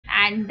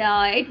and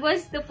it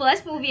was the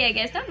first movie I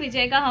guess ना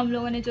विजय का हम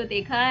लोगों ने जो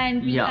देखा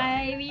and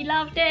we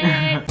loved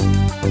it.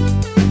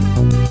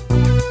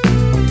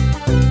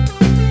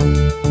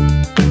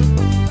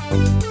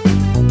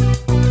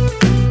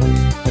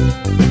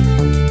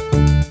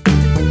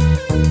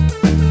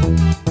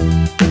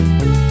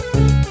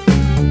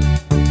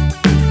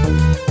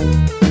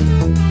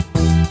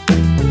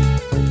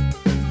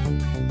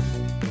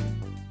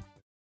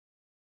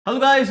 Hello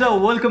guys,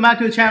 welcome back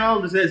to the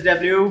channel. This is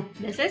W.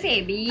 This is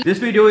AB. This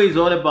video is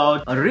all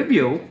about a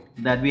review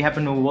that we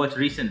happen to watch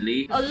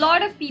recently. A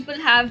lot of people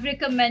have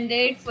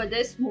recommended for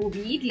this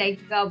movie.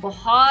 Like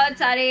बहुत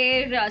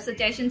सारे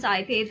suggestions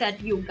आए थे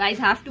that you guys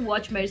have to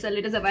watch Mersal.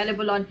 It is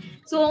available on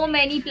so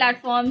many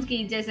platforms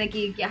की जैसे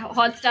कि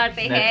Hotstar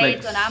पे है,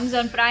 it's on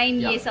Amazon Prime.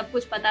 ये सब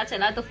कुछ पता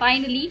चला. तो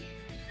finally,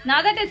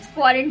 now that it's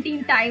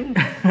quarantine time,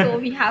 so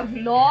we have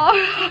lot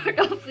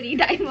of free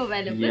time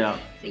available.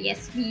 So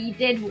yes, we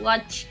did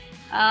watch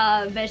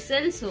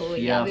Mersal. So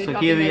yeah, we're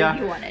talking a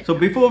review on it. So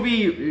before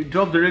we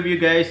drop the review,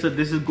 guys, so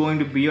this is going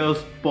to be a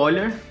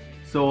spoiler.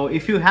 So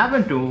if you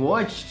haven't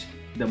watched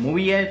the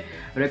movie yet,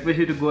 I request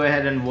you to go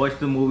ahead and watch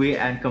the movie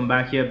and come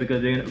back here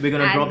because we're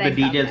gonna drop the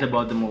details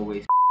about the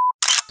movie.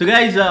 So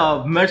guys,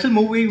 Mersal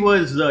movie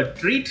was a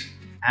treat,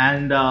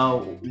 and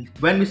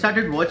when we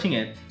started watching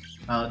it,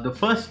 the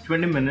first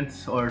 20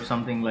 minutes or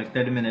something like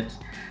 30 minutes,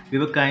 we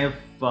were kind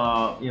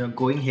of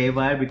going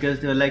haywire because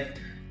there were like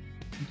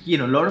a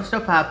lot of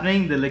stuff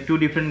happening. There are like two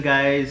different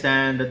guys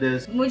and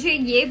there's. मुझे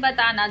ये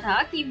बताना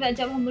था कि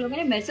जब हम लोगों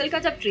ने मेर्सल का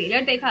जब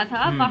ट्रेलर देखा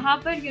था वहाँ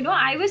पर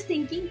I was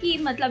thinking कि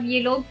मतलब ये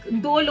लोग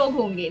दो लोग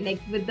होंगे like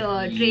with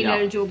the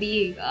trailer जो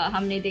भी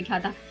हमने देखा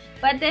था.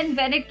 But then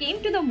when it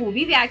came to the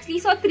movie, we actually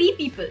saw three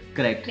people.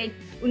 Correct. Like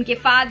उनके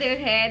father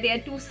है, their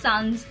two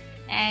sons.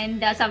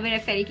 And somewhere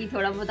ferry की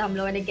थोड़ा बहुत हम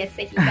लोगों ने guess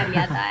से ही कर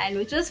लिया था, and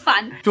which was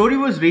fun. Story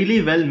was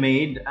really well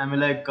made. I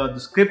mean, like the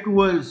script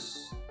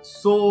was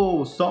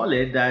so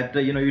solid that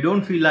you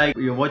don't feel like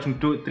you're watching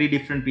three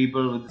different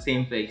people with the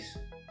same face,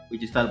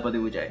 which is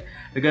Thalapathy Vijay,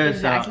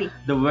 because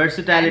the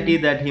versatility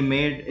that he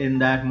made in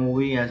that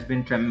movie has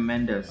been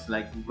tremendous,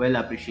 like well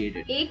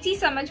appreciated. एक चीज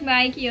समझ में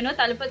आई कि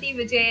Thalapathy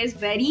Vijay is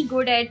very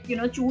good at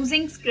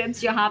choosing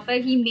scripts जहाँ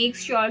पर he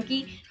makes sure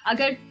कि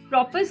अगर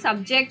proper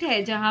subject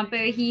है जहाँ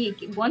पे he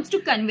wants to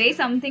convey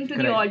something to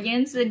the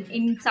audience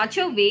in such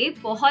a way,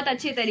 बहुत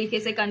अच्छे तरीके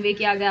से convey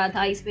किया गया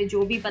था इस पे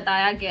जो भी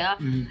बताया गया.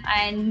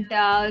 And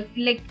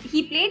like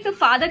he played the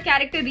father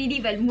character really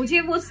well.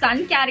 मुझे वो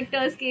son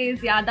characters के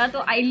ज़्यादा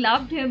तो I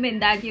loved him in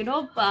that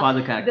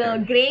father character,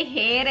 the grey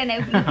hair and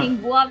everything.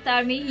 वो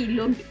अवतार में he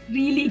looked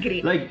really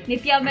great. Like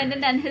Nitya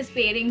Menon and his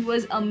pairing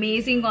was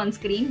amazing on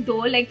screen,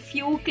 though like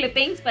few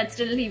clippings, but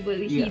still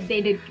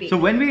they did great. So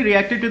when we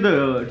reacted to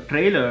the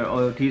trailer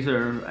or teaser,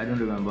 I don't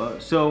remember.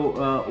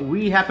 So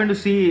we happened to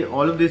see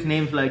all of these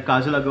names like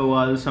Kajal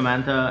Agarwal,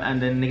 Samantha,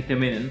 and then Nitya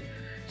Menon.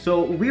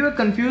 So we were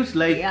confused,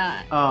 like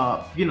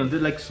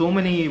there's like so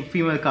many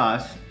female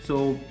casts.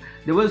 So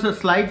there was a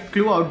slight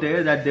clue out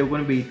there that there were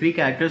going to be three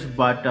characters,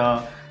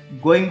 but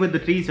going with the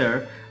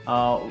teaser,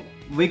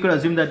 we could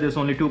assume that there's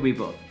only two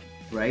people,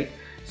 right?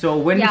 So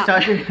when we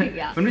started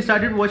when we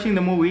started watching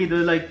the movie,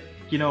 there's like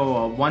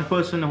one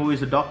person who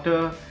is a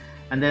doctor,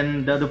 and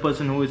then the other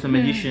person who is a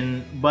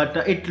magician. But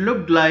it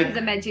looked like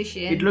the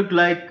magician. It looked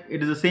like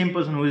it is the same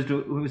person who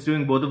is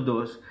doing both of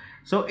those.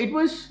 So it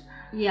was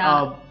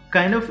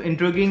kind of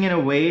intriguing in a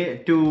way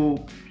to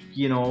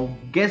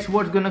guess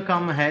what's gonna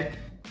come ahead,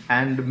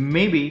 and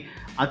maybe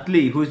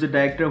Atlee, who is the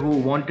director, who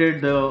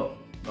wanted the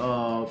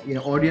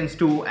audience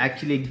to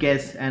actually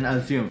guess and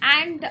assume.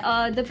 And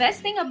the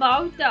best thing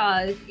about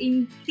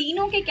in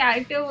तीनों के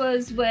character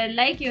were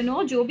like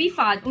जो भी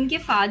उनके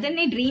father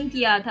ने dream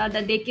किया था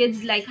that their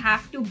kids like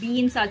have to be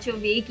in such a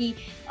way कि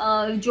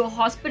जो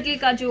hospital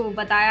का जो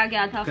बताया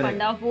गया था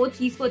फंडा वो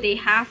चीज को they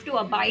have to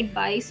abide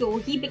by. So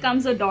he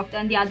becomes a doctor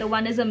and the other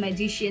one is a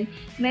magician.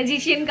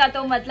 Magician का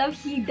तो मतलब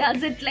he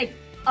does it like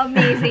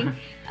amazing.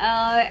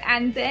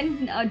 And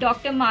then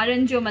Dr.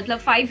 Maran जो मतलब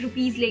 5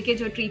 rupees लेके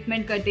जो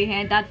treatment करते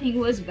हैं, that thing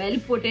was well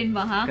put in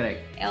वहाँ.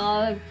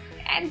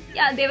 And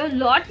yeah, there were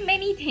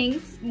many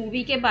things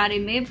movie के बारे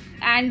में.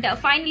 And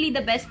finally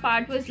the best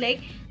part was like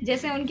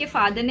जैसे उनके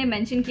father ने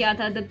mention किया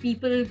था the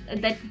people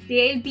that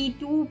they'll be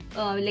too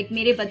like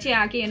मेरे बच्चे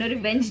आके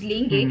revenge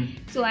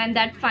लेंगे. So and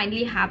that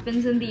finally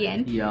happens in the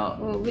end,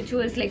 which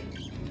was like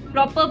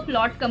proper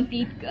plot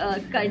complete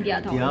कर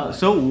दिया था.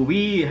 So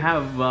we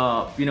have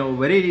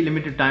very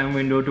limited time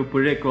window to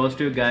put it across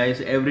to you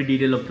guys every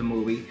detail of the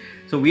movie.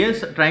 So we are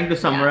trying to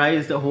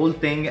summarize the whole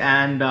thing,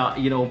 and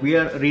we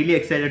are really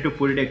excited to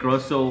put it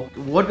across. So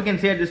what we can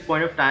say at this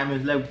point of time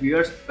is like we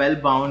are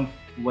spellbound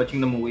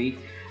watching the movie,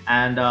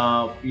 and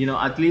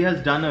Atlee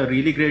has done a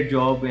really great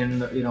job in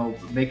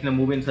making the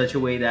movie in such a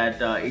way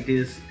that it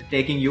is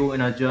taking you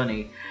in a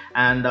journey.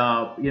 And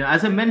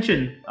as I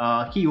mentioned,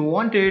 he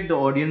wanted the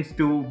audience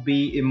to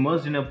be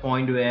immersed in a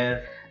point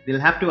where they'll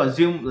have to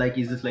assume like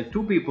is this like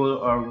two people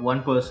or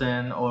one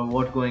person or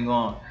what's going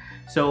on.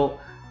 So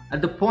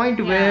at the point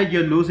where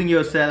you're losing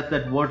yourself,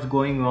 that what's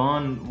going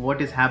on,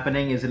 what is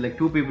happening, is it like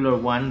two people or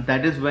one,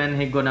 that is when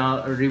he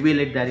gonna reveal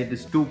it that it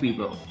is two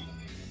people.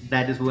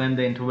 That is when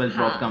the interval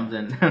drop comes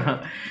in.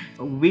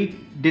 We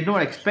did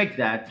not expect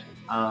that.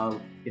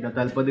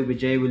 Thalapathy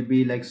Vijay will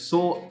be like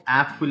so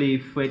aptly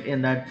fit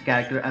in that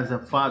character as a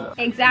father.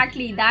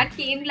 Exactly, that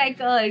came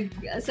like a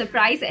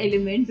surprise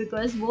element,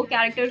 because wo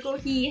character ko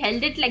he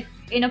held it like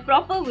in a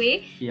proper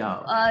way.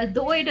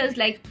 Though it was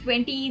like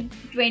 20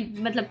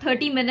 matlab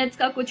 30 minutes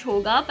ka kuch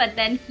hoga, but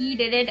then he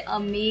did it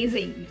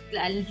amazing.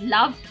 I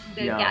loved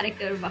the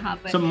character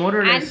wahan par. So more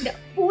or less, and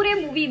pure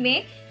movie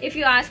mein, if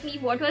you ask me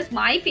what was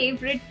my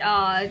favorite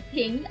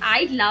thing,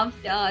 I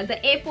loved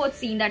the airport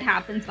scene that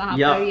happens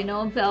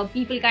wahan par.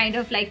 People kind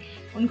of like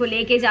unko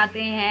leke jate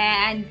hain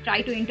and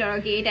try to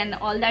interrogate and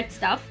all that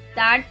stuff.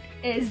 That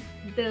is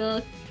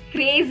the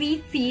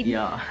crazy scene.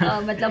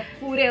 Matlab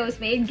pure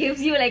usme it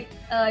gives you like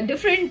a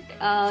different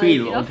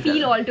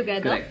feel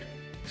altogether. Correct.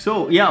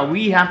 So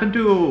we happen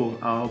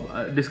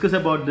to discuss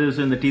about this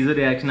in the teaser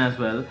reaction as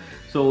well.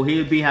 So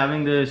he'll be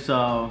having this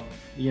the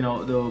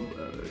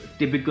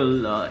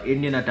typical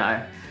Indian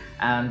attire,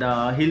 and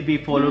he'll be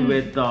followed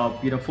with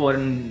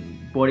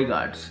foreign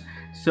bodyguards.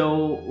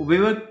 So we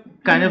were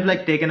kind of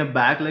like taken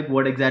aback, like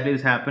what exactly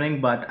is happening.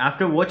 But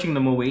after watching the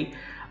movie,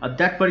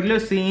 that particular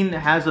scene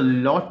has a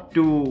lot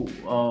to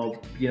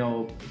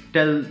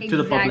tell to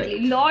the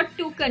public. Lot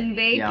to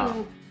convey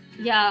to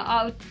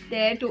out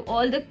there to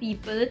all the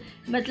people.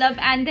 Matlab,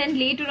 and then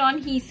later on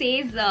he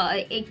says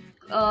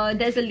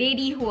there's a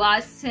lady who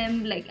asks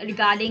him like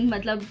regarding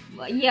matlab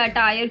ye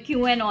attire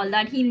kyun and all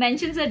that. He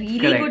mentions a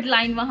really good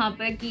line wahan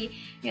par ki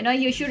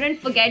you shouldn't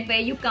forget where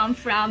you come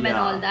from and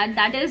all that.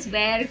 That is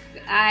where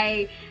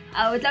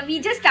we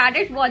just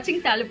started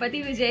watching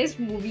Thalapathy Vijay's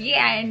movie,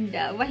 and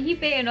wahi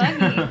pe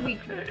we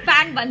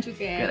fan ban chuke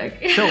hain.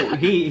 Correct. So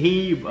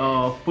he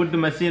put the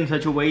message in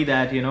such a way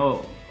that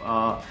no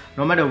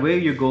matter where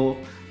you go,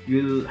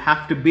 you'll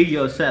have to be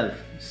yourself.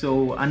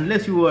 So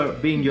unless you are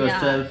being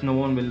yourself, no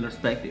one will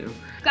respect you.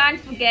 Can't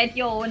forget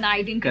your own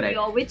identity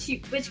or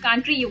which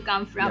country you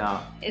come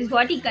from is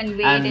what he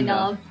conveyed in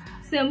a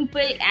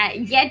simple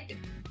yet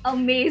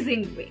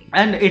amazing way.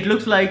 And it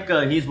looks like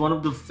he's one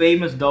of the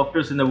famous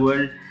doctors in the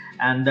world,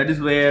 and that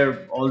is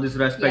where all this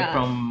respect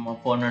from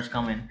foreigners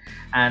come in.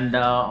 And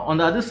on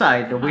the other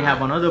side, we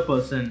have another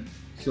person,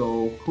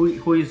 so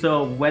who is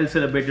a well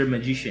celebrated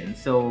magician.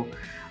 So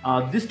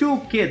these two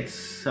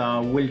kids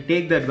will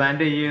take the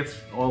advantage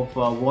of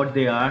what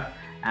they are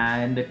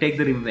and take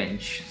the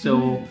revenge.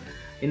 So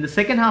in the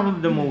second half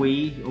of the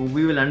movie,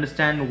 we will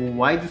understand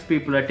why these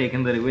people are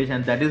taking the revenge,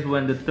 and that is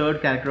when the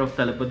third character of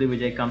Thalapathy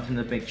Vijay comes in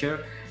the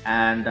picture.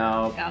 And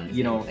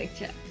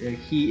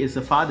he is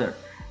a father,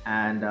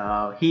 and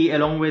he,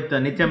 along with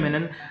Nitya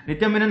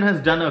Menon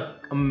has done an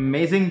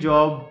amazing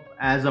job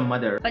as a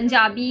mother.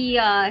 Punjabi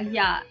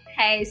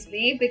है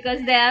इसमें,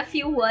 because there are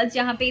few words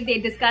जहाँ पे they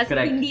discuss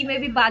Hindi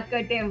में भी बात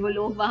करते हैं वो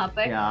लोग वहाँ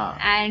पर.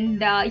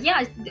 And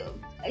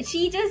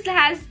she just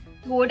has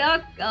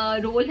थोड़ा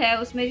role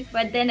है उसमें,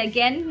 but then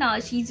again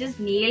she just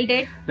nailed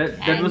it.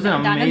 That was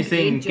an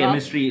amazing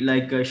chemistry.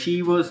 Like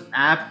she was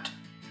apt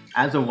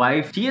as a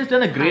wife. She has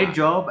done a great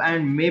job,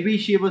 and maybe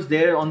she was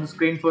there on the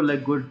screen for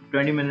like good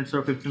 20 minutes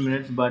or 15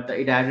 minutes, but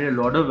it added a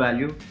lot of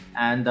value,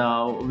 and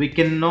we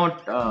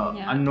cannot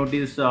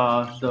unnotice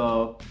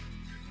the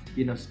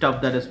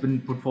stuff that has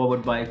been put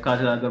forward by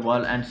Kajal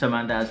Agarwal and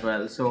Samantha as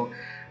well. So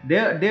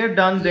they're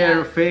done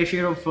their fair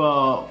share of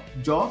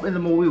job in the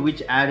movie,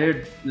 which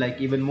added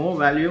like even more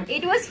value.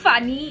 It was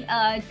funny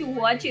to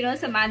watch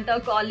Samantha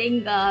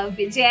calling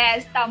Vijay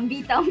as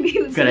Tambi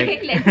usme,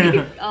 let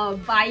me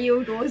buy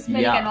you rose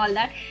milk and all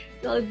that.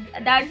 So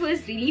that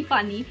was really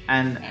funny.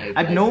 And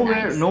at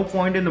no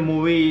point in the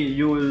movie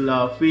you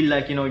will feel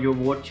like you're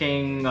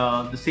watching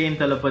the same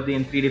Thalapathy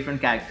in three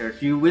different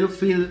characters. You will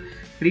feel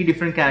three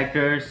different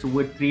characters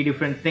with three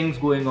different things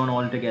going on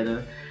all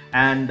together.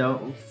 And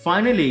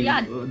finally,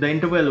 the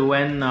interval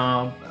when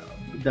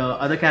the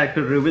other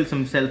character reveals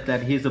himself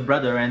that he's a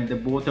brother, and they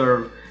both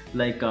are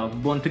like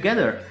born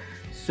together.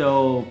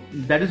 So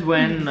that is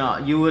when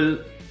you will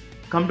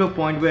come to a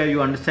point where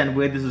you understand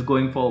where this is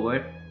going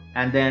forward,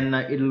 and then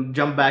it'll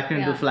jump back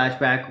into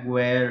flashback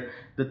where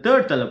the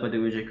third Thalapathy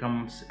Vijay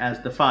comes as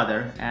the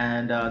father,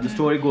 and the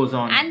story goes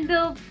on. And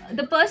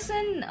the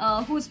person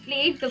who's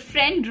played the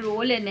friend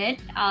role in it,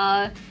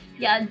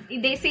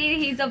 they say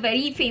he's a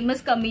very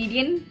famous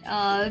comedian,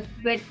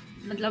 but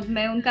मतलब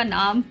मैं उनका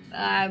नाम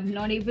I'm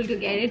not able to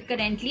get it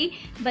currently,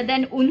 but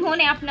then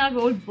उन्होंने अपना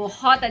role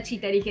बहुत अच्छी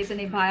तरीके से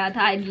निभाया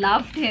था. I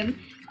loved him.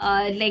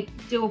 Like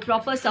जो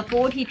proper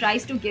support he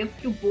tries to give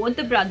to both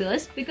the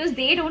brothers, because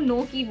they don't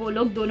know कि वो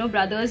लोग दोनों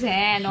brothers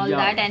हैं and all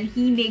that, and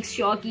he makes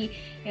sure कि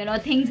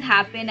things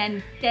happen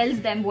and tells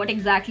them what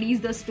exactly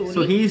is the story.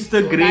 So he's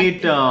the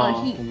great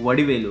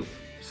Vadivelu.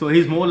 So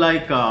he's more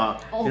like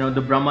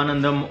the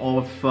Brahmanandam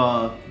of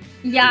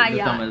Yeah, the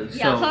yeah, Tamil.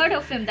 yeah. So, Heard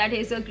of him. That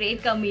he's a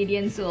great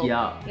comedian. So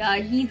yeah,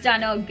 he's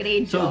done a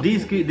great so job.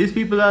 these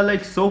people are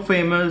like so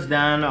famous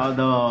than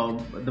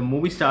the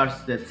movie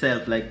stars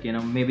themselves. Like, you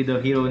know, maybe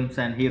the heroines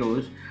and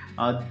heroes.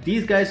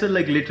 These guys are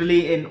like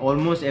literally in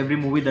almost every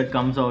movie that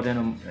comes out in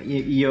a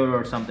year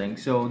or something.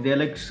 So they're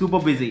like super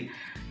busy.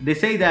 They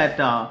say that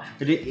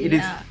it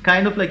is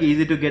kind of like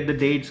easy to get the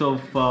dates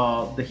of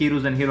the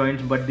heroes and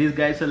heroines, but these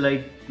guys are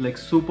like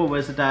super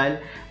versatile,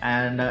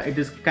 and it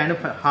is kind of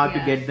hard to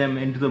get them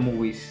into the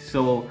movies.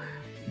 So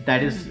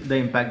that is the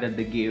impact that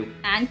they give.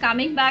 And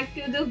coming back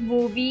to the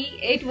movie,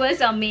 it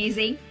was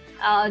amazing.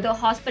 The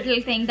hospital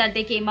thing that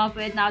they came up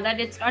with, now that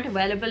it's not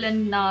available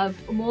in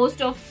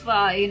most of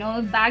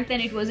back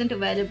then it wasn't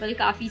available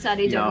काफी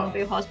सारे जगहों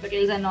पे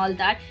hospitals and all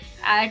that.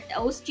 At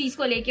उस चीज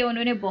को लेके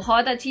उन्होंने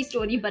बहुत अच्छी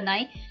स्टोरी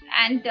बनाई.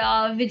 And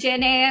विजय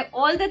ने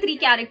all the 3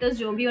 characters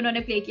जो भी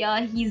उन्होंने play किया,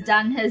 he's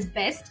done his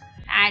best.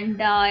 And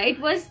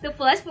it was the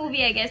first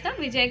movie, I guess, ना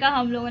विजय का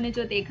हम लोगों ने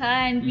जो देखा,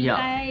 and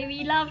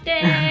we loved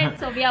it.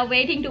 So we are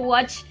waiting to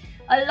watch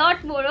a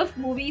lot more of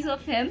movies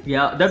of him.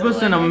 Yeah, that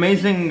was an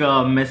amazing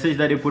message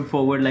that he put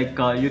forward. Like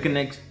you can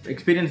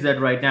experience that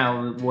right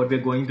now, what we're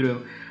going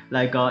through.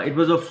 Like it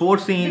was a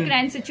 4-scene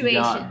grand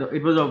situation. Yeah,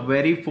 it was a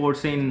very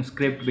 4-scene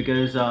script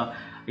because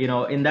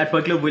in that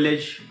particular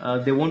village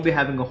they won't be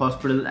having a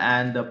hospital,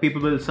 and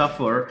people will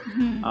suffer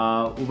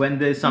when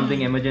there's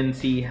something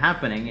emergency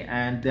happening,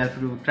 and they have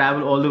to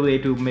travel all the way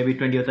to maybe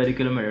 20 or 30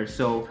 kilometers.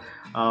 So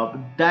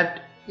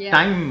that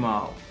time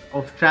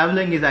of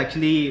traveling is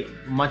actually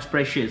much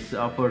precious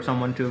for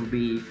someone to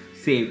be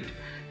saved.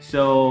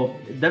 So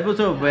that was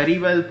a very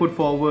well put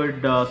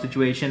forward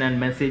situation and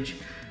message.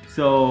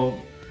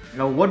 So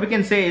what we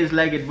can say is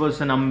like it was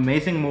an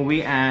amazing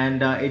movie,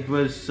 and it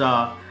was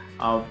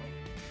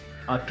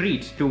a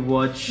treat to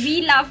watch.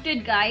 We loved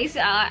it, guys,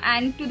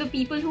 and to the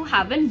people who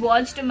haven't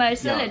watched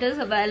Mersal, it is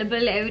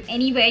available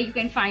anywhere you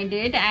can find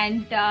it,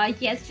 and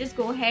yes, just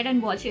go ahead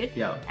and watch it.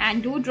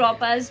 And do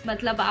drop us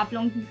मतलब आप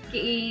लोग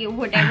के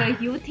whatever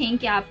you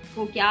think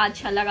आपको क्या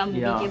अच्छा लगा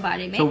movie के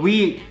बारे में. So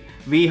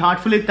we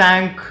heartfully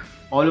thank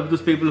all of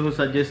those people who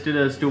suggested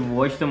us to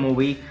watch the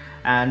movie,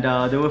 and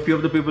there were a few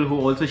of the people who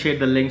also shared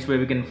the links where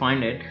we can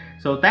find it.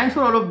 So thanks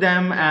for all of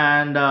them,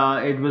 and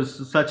it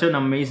was such an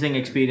amazing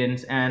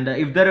experience. And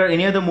if there are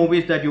any other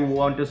movies that you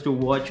want us to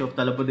watch of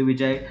Thalapathy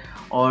Vijay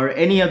or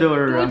any other,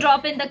 do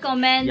drop in the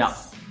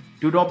comments.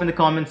 Do drop in the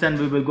comments, and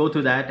we will go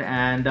through that.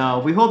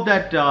 And we hope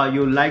that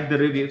you like the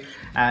review.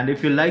 And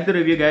if you like the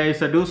review, guys,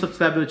 do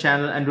subscribe to the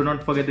channel, and do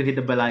not forget to hit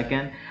the bell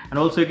icon. And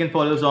also you can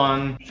follow us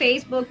on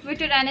Facebook,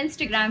 Twitter and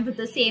Instagram with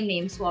the same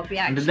name, SWAB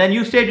Reactions. And then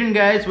you stay tuned,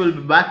 guys. We'll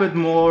be back with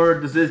more.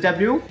 This is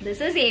W.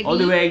 This is AB. All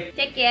the way.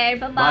 Take care.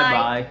 Bye-bye.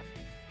 Bye-bye.